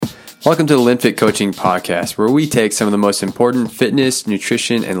Welcome to the LinFit Coaching Podcast, where we take some of the most important fitness,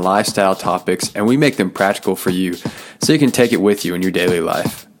 nutrition, and lifestyle topics, and we make them practical for you so you can take it with you in your daily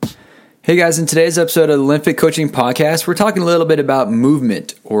life. Hey guys, in today's episode of the LinFit Coaching Podcast, we're talking a little bit about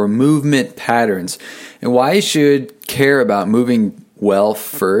movement or movement patterns and why you should care about moving well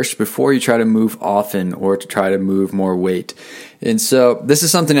first before you try to move often or to try to move more weight. And so this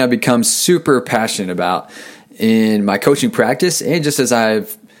is something I've become super passionate about in my coaching practice and just as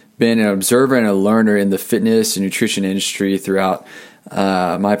I've been an observer and a learner in the fitness and nutrition industry throughout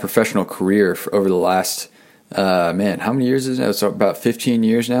my professional career for over the last, how many years is it? It's about 15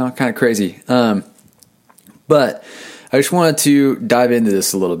 years now. Kind of crazy. But I just wanted to dive into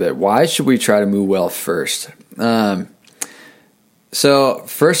this a little bit. Why should we try to move well first? So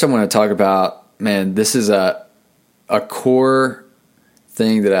first I want to talk about, this is a core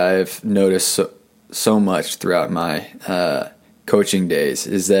thing that I've noticed so much throughout my coaching days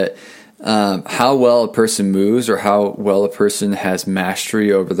is that how well a person moves or how well a person has mastery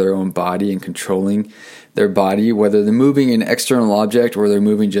over their own body and controlling their body, whether they're moving an external object or they're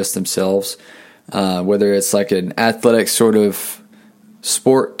moving just themselves, whether it's like an athletic sort of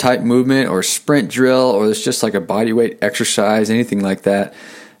sport type movement or sprint drill or it's just like a body weight exercise, anything like that.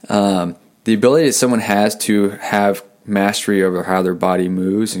 The ability that someone has to have mastery over how their body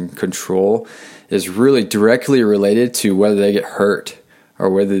moves and control is really directly related to whether they get hurt or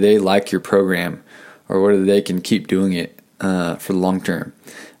whether they like your program or whether they can keep doing it for the long term.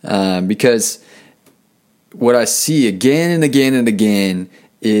 Because what I see again and again and again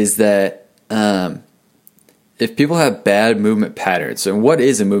is that if people have bad movement patterns, and what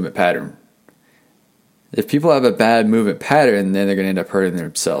is a movement pattern? If people have a bad movement pattern, then they're going to end up hurting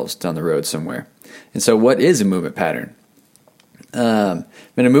themselves down the road somewhere. And so what is a movement pattern? A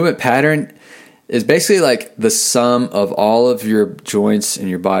movement pattern is basically like the sum of all of your joints and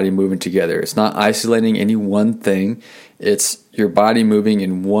your body moving together. It's not isolating any one thing. It's your body moving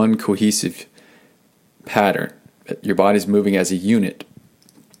in one cohesive pattern. Your body's moving as a unit.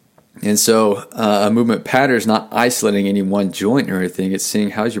 And so a movement pattern is not isolating any one joint or anything. It's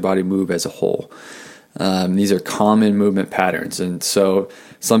seeing how does your body move as a whole. These are common movement patterns. And so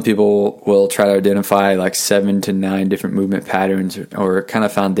some people will try to identify like 7 to 9 different movement patterns or kind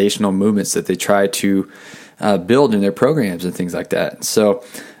of foundational movements that they try to build in their programs and things like that. So,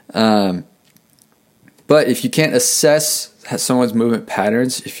 but if you can't assess someone's movement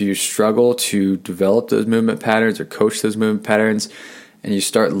patterns, if you struggle to develop those movement patterns or coach those movement patterns, and you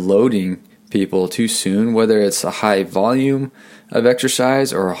start loading people too soon, whether it's a high volume of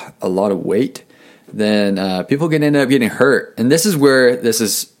exercise or a lot of weight, then people can end up getting hurt. And this is where this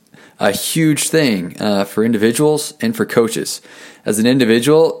is a huge thing for individuals and for coaches. As an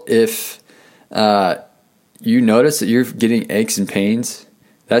individual, if you notice that you're getting aches and pains,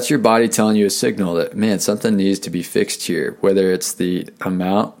 that's your body telling you a signal that, something needs to be fixed here, whether it's the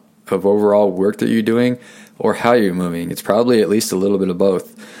amount of overall work that you're doing or how you're moving. It's probably at least a little bit of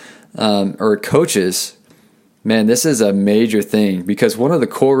both. Or coaches, this is a major thing because one of the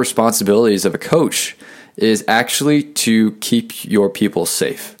core responsibilities of a coach is actually to keep your people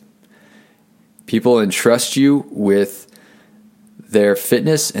safe. People entrust you with their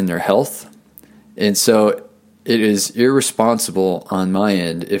fitness and their health. And so it is irresponsible on my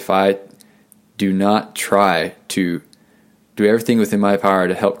end if I do not try to do everything within my power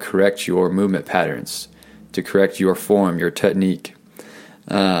to help correct your movement patterns, to correct your form, your technique.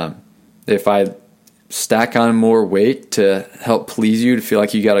 If I stack on more weight to help please you, to feel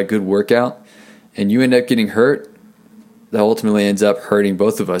like you got a good workout, and you end up getting hurt, that ultimately ends up hurting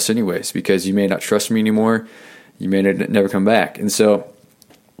both of us anyways, because you may not trust me anymore, you may never come back. And so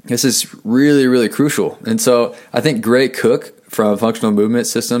this is really, really crucial. And so I think Gray Cook from Functional Movement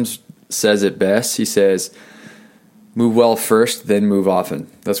Systems says it best. He says, move well first, then move often.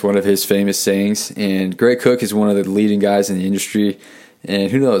 That's one of his famous sayings. And Gray Cook is one of the leading guys in the industry.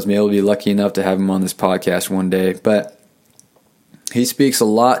 And who knows, maybe we'll be lucky enough to have him on this podcast one day. But he speaks a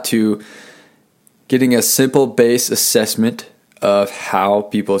lot to getting a simple base assessment of how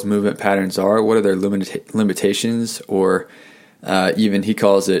people's movement patterns are. What are their limitations, or even he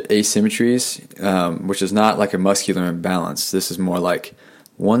calls it asymmetries, which is not like a muscular imbalance. This is more like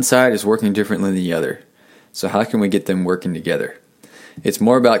one side is working differently than the other. So how can we get them working together? It's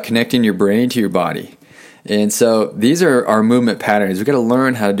more about connecting your brain to your body. And so these are our movement patterns. We've got to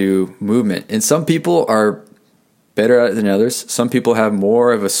learn how to do movement. And some people are better at it than others. Some people have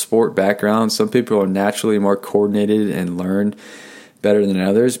more of a sport background. Some people are naturally more coordinated and learn better than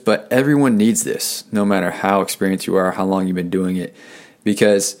others. But everyone needs this, no matter how experienced you are, how long you've been doing it.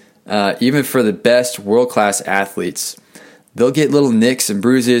 Because even for the best world-class athletes, they'll get little nicks and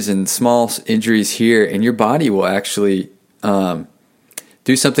bruises and small injuries here, and your body will actually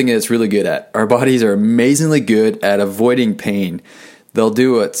do something that it's really good at. Our bodies are amazingly good at avoiding pain. They'll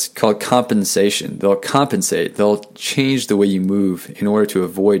do what's called compensation. They'll compensate. They'll change the way you move in order to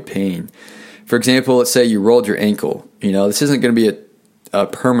avoid pain. For example, let's say you rolled your ankle. This isn't going to be a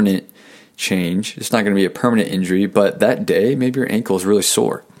permanent change. It's not going to be a permanent injury, but that day, maybe your ankle is really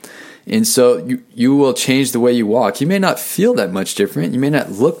sore. And so you will change the way you walk. You may not feel that much different. You may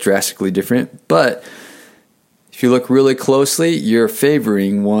not look drastically different, but if you look really closely, you're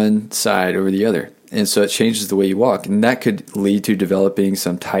favoring one side over the other. And so it changes the way you walk. And that could lead to developing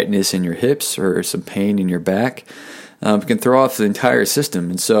some tightness in your hips or some pain in your back. It can throw off the entire system.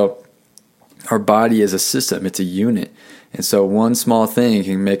 And so our body is a system. It's a unit. And so one small thing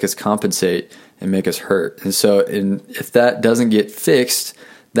can make us compensate and make us hurt. And so if that doesn't get fixed,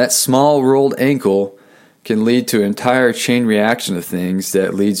 that small rolled ankle can lead to an entire chain reaction of things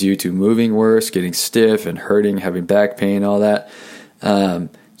that leads you to moving worse, getting stiff and hurting, having back pain, all that.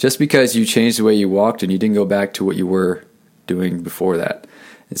 Just because you changed the way you walked and you didn't go back to what you were doing before that.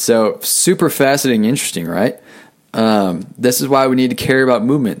 And so super fascinating, interesting, right? This is why we need to care about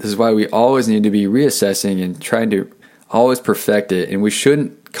movement. This is why we always need to be reassessing and trying to always perfect it. And we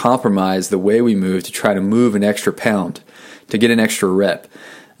shouldn't compromise the way we move to try to move an extra pound, to get an extra rep.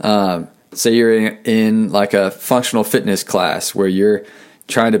 Say you're in like a functional fitness class where you're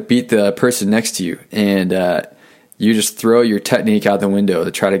trying to beat the person next to you, and you just throw your technique out the window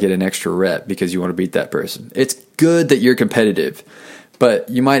to try to get an extra rep because you want to beat that person. It's good that you're competitive, but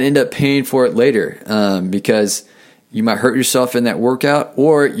you might end up paying for it later because you might hurt yourself in that workout,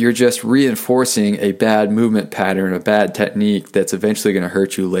 or you're just reinforcing a bad movement pattern, a bad technique that's eventually going to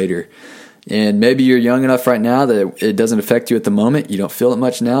hurt you later. And maybe you're young enough right now that it doesn't affect you at the moment. You don't feel it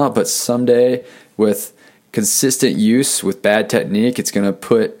much now, but someday with consistent use with bad technique, it's going to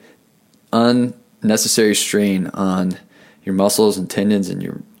put unnecessary strain on your muscles and tendons and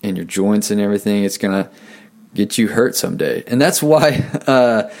your joints and everything. It's going to get you hurt someday. And that's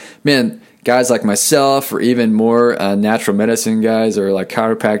why, guys like myself, or even more natural medicine guys, or like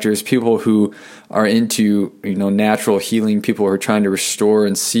chiropractors, people who are into natural healing, people who are trying to restore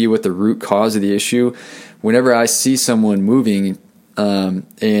and see what the root cause of the issue. Whenever I see someone moving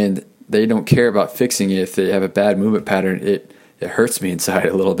and they don't care about fixing it, if they have a bad movement pattern, it hurts me inside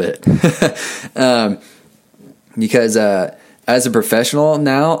a little bit. Because as a professional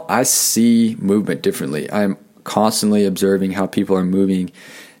now, I see movement differently. I'm constantly observing how people are moving.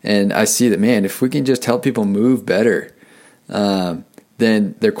 And I see that, man, if we can just help people move better,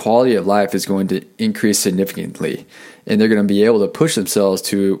 then their quality of life is going to increase significantly. And they're going to be able to push themselves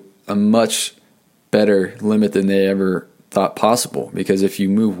to a much better limit than they ever thought possible. Because if you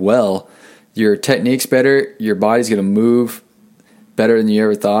move well, your technique's better, your body's going to move better than you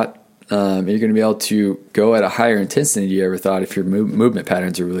ever thought. You're going to be able to go at a higher intensity than you ever thought if your movement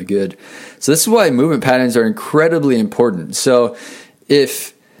patterns are really good. So this is why movement patterns are incredibly important. So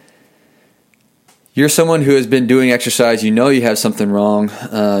if you're someone who has been doing exercise, you have something wrong,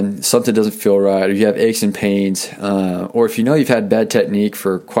 something doesn't feel right, or you have aches and pains, or if you've had bad technique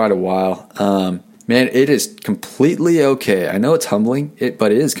for quite a while, man, it is completely okay. I know it's humbling,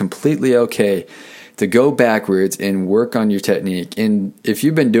 but it is completely okay to go backwards and work on your technique. And if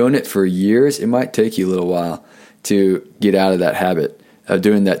you've been doing it for years, it might take you a little while to get out of that habit of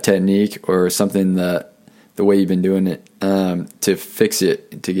doing that technique or something the way you've been doing it, to fix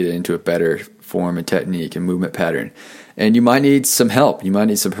it, to get it into a better form and technique and movement pattern. And you might need some help. You might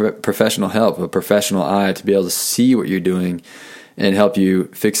need some professional help, a professional eye to be able to see what you're doing and help you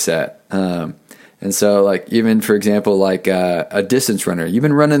fix that. And so, like, even for example, like a distance runner, you've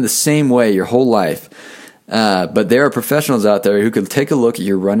been running the same way your whole life, but there are professionals out there who can take a look at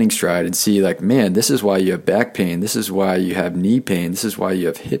your running stride and see, like, man, this is why you have back pain. This is why you have knee pain. This is why you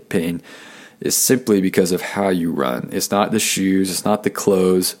have hip pain. It's simply because of how you run. It's not the shoes. It's not the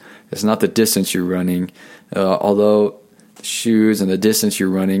clothes. It's not the distance you're running. Although the shoes and the distance you're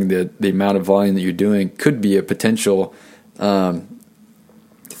running, the amount of volume that you're doing could be a potential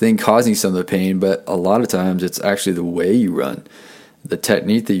thing causing some of the pain, but a lot of times it's actually the way you run, the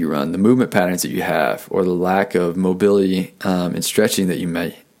technique that you run, the movement patterns that you have, or the lack of mobility and stretching that you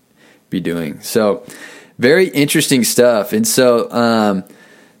may be doing. So very interesting stuff. And so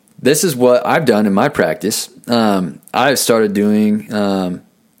this is what I've done in my practice. I've started doing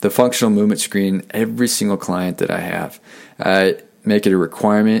the functional movement screen every single client that I have. I make it a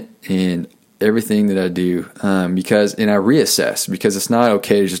requirement in everything that I do, because I reassess, because it's not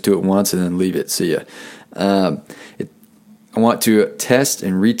okay to just do it once and then leave it. See ya. I want to test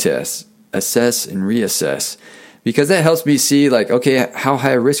and retest, assess and reassess, because that helps me see like, okay, how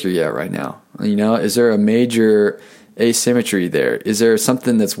high a risk are you at right now? Is there a major asymmetry there? Is there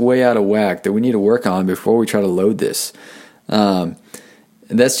something that's way out of whack that we need to work on before we try to load this? And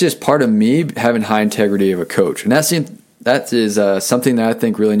that's just part of me having high integrity of a coach. And that is something that I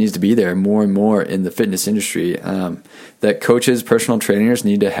think really needs to be there more and more in the fitness industry, that coaches, personal trainers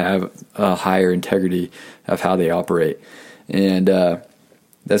need to have a higher integrity of how they operate. And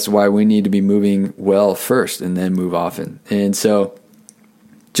that's why we need to be moving well first and then move often. And so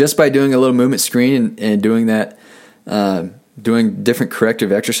just by doing a little movement screen and doing that, doing different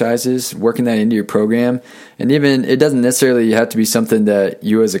corrective exercises, working that into your program, and even it doesn't necessarily have to be something that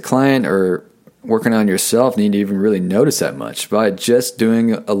you as a client or working on yourself need to even really notice that much. By just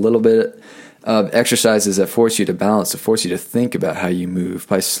doing a little bit of exercises that force you to balance, that force you to think about how you move,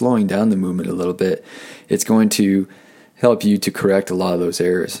 by slowing down the movement a little bit, it's going to help you to correct a lot of those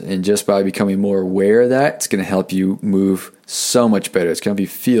errors. And just by becoming more aware of that, it's going to help you move so much better. It's going to help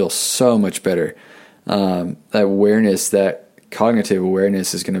you feel so much better. That awareness, that cognitive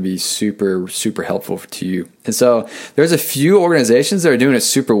awareness is going to be super, super helpful to you. And so there's a few organizations that are doing it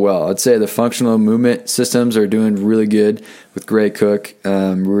super well. I'd say the functional movement systems are doing really good with Gray Cook,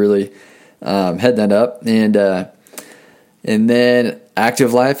 really heading that up. And then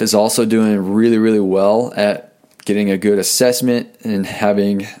Active Life is also doing really, really well at getting a good assessment and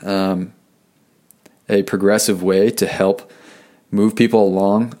having a progressive way to help move people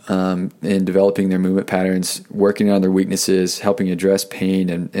along in developing their movement patterns, working on their weaknesses, helping address pain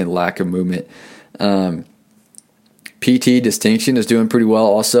and lack of movement. PT Distinction is doing pretty well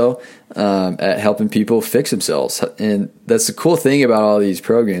also at helping people fix themselves. And that's the cool thing about all these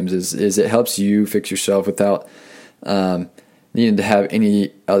programs is it helps you fix yourself without needing to have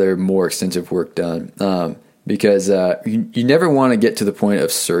any other more extensive work done. Because you never want to get to the point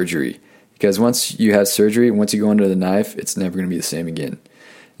of surgery. Because once you have surgery, once you go under the knife, it's never going to be the same again.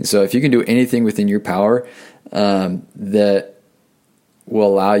 And so if you can do anything within your power that will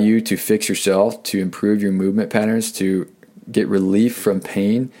allow you to fix yourself, to improve your movement patterns, to get relief from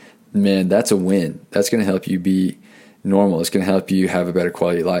pain, man, that's a win. That's going to help you be normal. It's going to help you have a better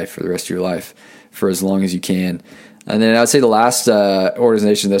quality of life for the rest of your life for as long as you can. And then I'd say the last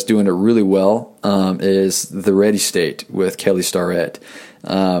organization that's doing it really well is the Ready State with Kelly Starrett.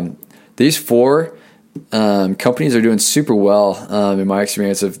 These four companies are doing super well in my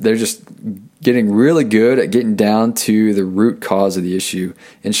experience. They're just getting really good at getting down to the root cause of the issue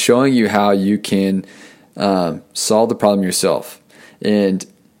and showing you how you can solve the problem yourself. And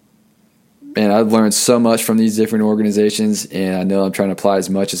I've learned so much from these different organizations, and I know I'm trying to apply as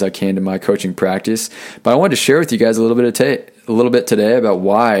much as I can to my coaching practice. But I wanted to share with you guys a little bit today about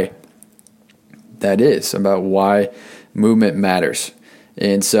why that is, about why movement matters.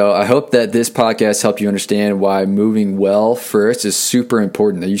 And so I hope that this podcast helped you understand why moving well first is super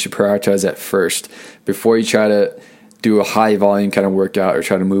important, that you should prioritize that first before you try to do a high volume kind of workout or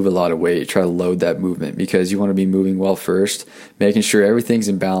try to move a lot of weight, try to load that movement, because you want to be moving well first, making sure everything's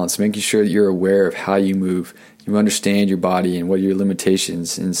in balance, making sure that you're aware of how you move, you understand your body and what are your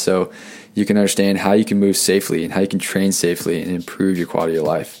limitations, and so you can understand how you can move safely and how you can train safely and improve your quality of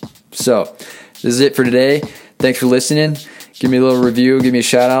life. So this is it for today. Thanks for listening. Give me a little review, give me a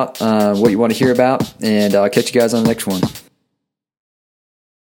shout out, what you want to hear about, and I'll catch you guys on the next one.